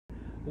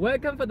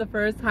Welcome for the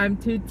first time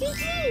to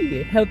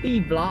Gigi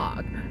Healthy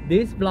Vlog.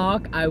 This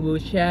vlog I will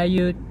share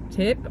you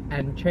tips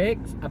and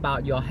tricks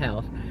about your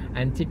health.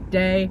 And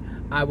today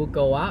I will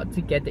go out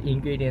to get the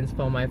ingredients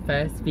for my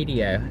first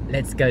video.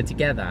 Let's go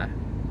together.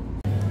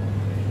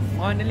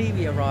 Finally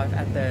we arrived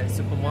at the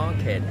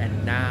supermarket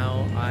and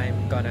now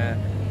I'm gonna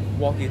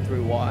walk you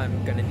through what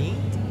I'm gonna need.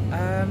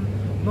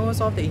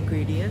 Most of the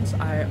ingredients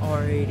I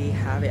already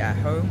have it at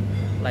home,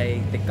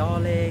 like the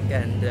garlic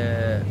and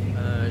the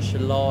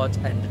shallot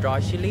and the dry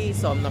chili,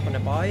 so I'm not gonna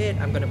buy it.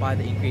 I'm gonna buy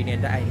the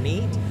ingredient that I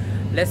need.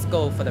 Let's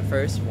go for the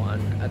first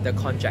one, the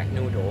konjac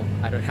noodle.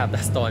 I don't have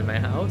that store in my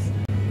house.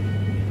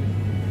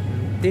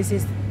 This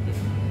is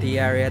the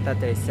area that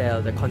they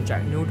sell the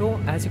konjac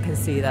noodle. As you can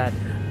see that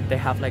they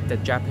have like the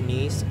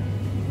Japanese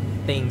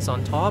things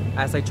on top.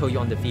 As I told you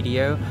on the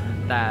video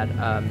that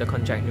the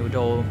konjac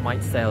noodle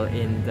might sell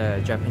in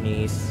the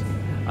Japanese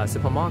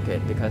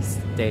supermarket because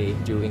they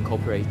do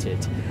incorporate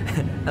it.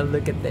 And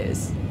look at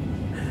this.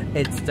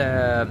 It's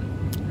the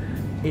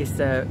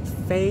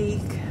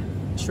fake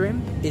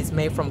shrimp. It's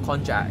made from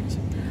konjac,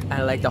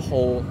 and like the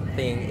whole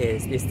thing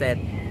is, it said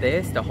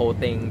this, the whole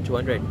thing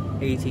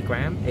 280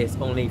 grams is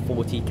only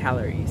 40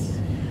 calories.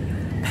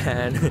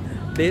 And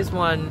this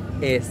one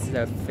is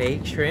the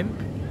fake shrimp.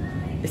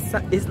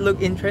 It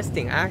look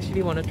interesting. I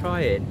actually want to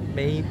try it.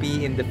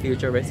 Maybe in the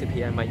future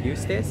recipe I might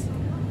use this.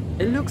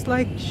 It looks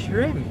like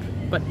shrimp,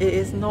 but it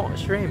is not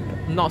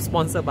shrimp. Not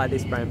sponsored by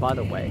this brand, by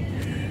the way.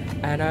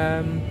 And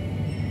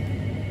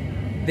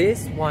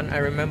this one, I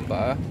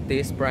remember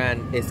this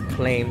brand is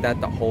claimed that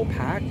the whole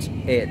pack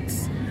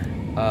it's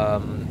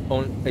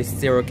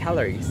 0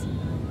 calories.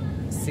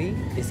 See,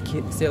 it's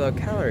 0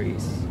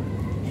 calories.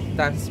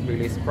 That's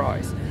really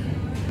surprised.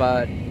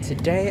 But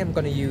today I'm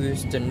gonna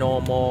use the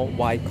normal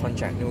white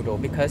konjac noodle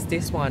because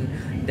this one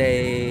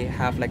they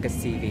have like a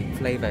seaweed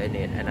flavor in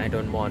it, and I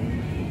don't want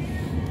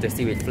the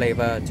seaweed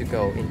flavor to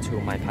go into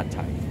my pad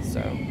thai.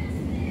 So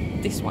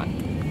this one,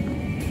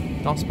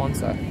 not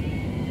sponsored.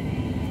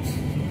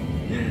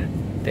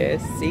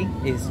 This, see,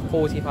 is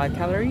 45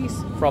 calories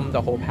from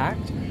the whole pack,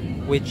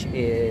 which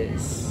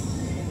is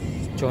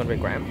 200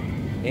 grams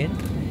in.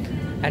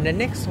 And the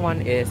next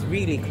one is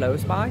really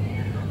close by.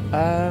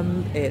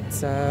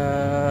 It's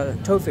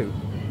tofu.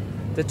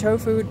 The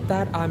tofu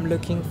that I'm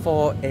looking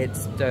for,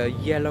 it's the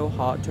yellow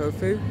hard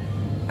tofu.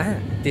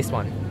 This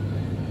one.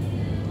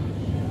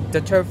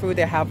 The tofu,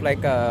 they have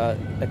like a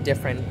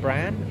different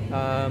brand.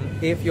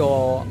 If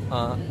you're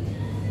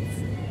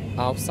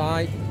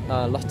outside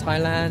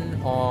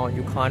Thailand, or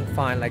you can't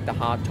find like the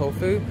hard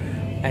tofu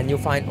and you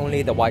find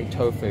only the white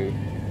tofu,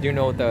 you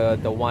know,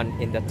 the one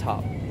in the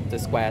top, the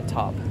square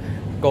top,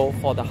 go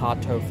for the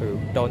hard tofu.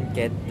 Don't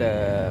get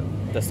the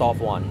soft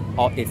one,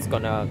 or it's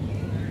gonna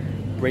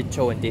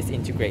brittle and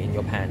disintegrate in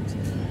your pan.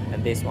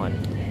 And this one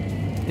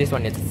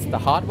is the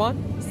hard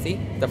one. See,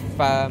 the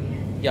firm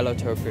yellow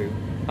tofu.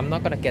 I'm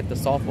not gonna get the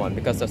soft one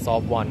because the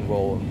soft one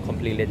will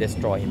completely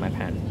destroy in my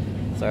pan.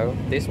 So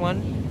this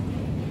one,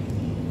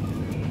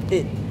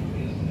 it.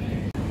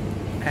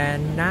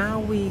 And now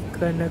we're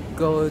gonna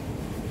go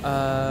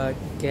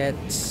get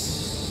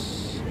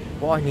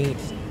what I need.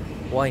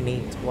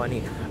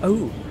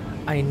 Oh,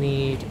 I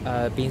need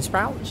bean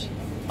sprouts.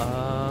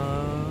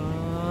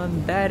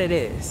 That it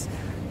is.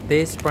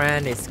 This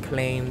brand is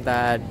claimed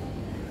that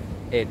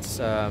it's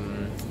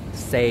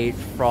safe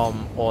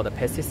from all the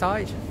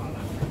pesticides.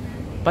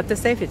 But the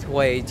safest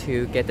way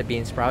to get the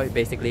bean sprout is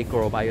basically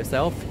grow by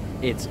yourself.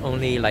 It's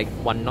only like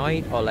one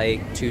night or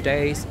like 2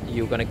 days,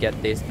 you're gonna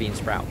get this bean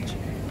sprout.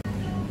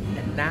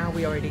 And now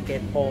we already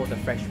get all the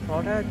fresh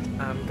product.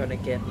 I'm gonna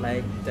get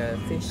like the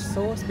fish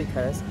sauce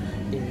because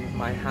in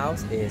my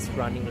house is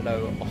running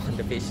low on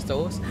the fish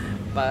sauce.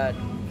 But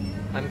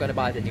I'm gonna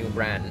buy the new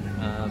brand.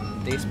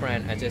 This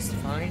brand I just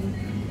find,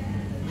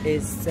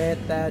 it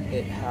said that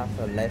it have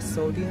a less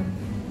sodium,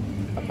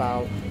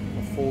 about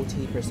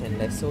 40%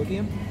 less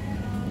sodium.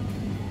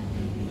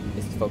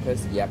 Is it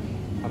focused? Yep.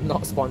 I'm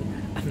not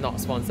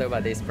sponsored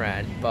by this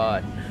brand,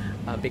 but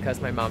because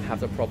my mom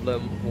has a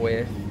problem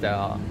with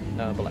the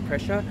blood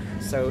pressure,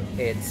 so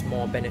it's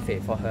more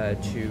benefit for her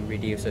to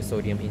reduce the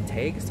sodium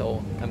intake.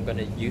 So I'm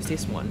gonna use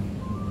this one.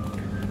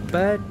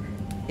 But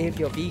if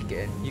you're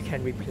vegan, you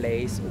can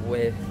replace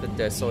with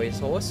the soy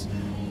sauce.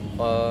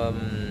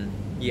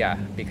 Yeah,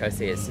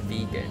 because it's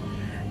vegan.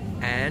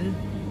 And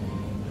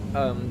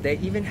they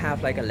even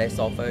have like a less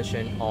salt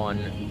version on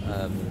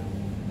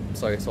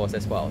soy sauce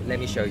as well. Let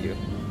me show you.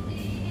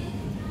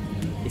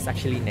 It's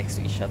actually next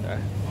to each other.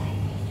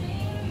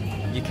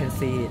 You can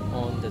see it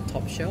on the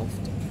top shelf,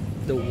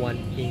 the one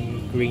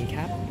in green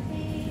cap.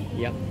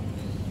 Yep.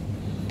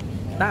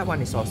 That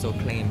one is also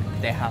claimed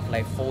they have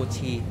like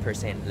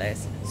 40%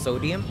 less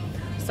sodium.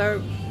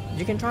 So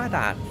you can try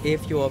that.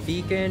 If you're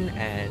vegan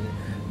and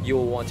you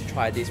want to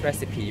try this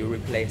recipe, you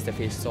replace the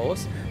fish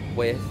sauce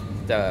with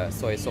the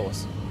soy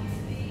sauce.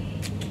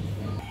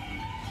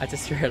 I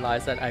just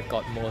realized that I've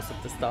got most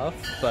of the stuff,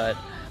 but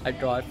I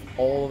drive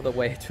all the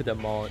way to the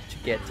mall to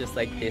get just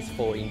like these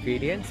 4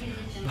 ingredients.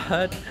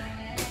 But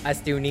I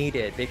still need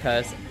it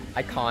because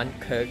I can't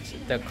cook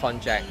the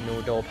konjac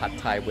noodle pad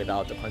thai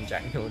without the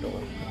konjac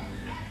noodle.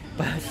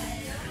 But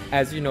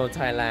as you know,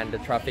 Thailand, the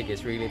traffic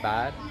is really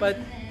bad. But,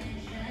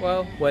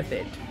 well, worth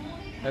it.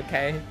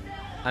 Okay?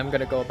 I'm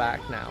gonna go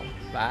back now.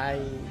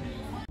 Bye.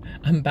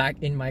 I'm back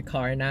in my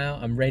car now.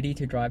 I'm ready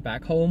to drive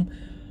back home.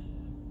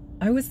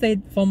 I would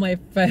say for my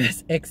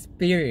first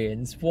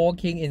experience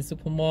walking in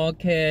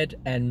supermarket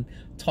and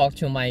talk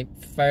to my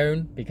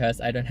phone, because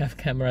I don't have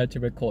camera to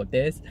record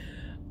this,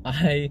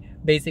 I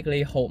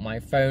basically hold my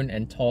phone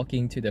and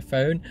talking to the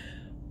phone.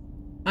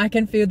 I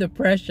can feel the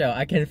pressure.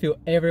 I can feel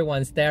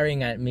everyone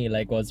staring at me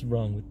like, what's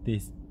wrong with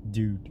this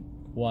dude?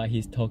 Why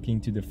he's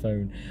talking to the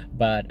phone?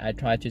 But I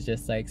try to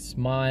just like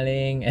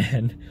smiling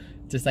and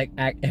just like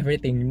act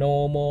everything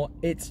normal.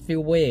 It's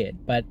feel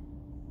weird, but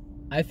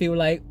I feel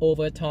like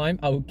over time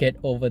I'll get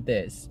over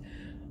this.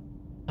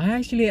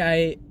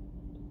 I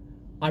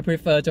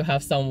prefer to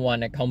have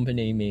someone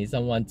accompany me,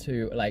 someone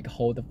to like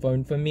hold the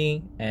phone for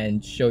me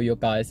and show you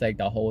guys like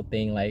the whole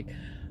thing, like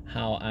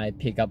how I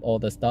pick up all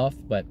the stuff.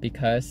 But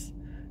because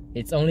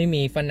it's only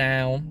me for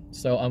now,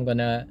 so I'm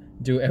gonna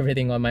do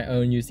everything on my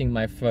own using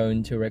my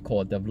phone to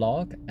record the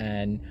vlog,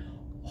 and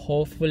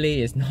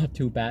hopefully it's not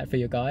too bad for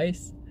you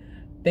guys.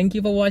 Thank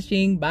you for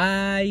watching.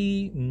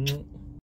 Bye.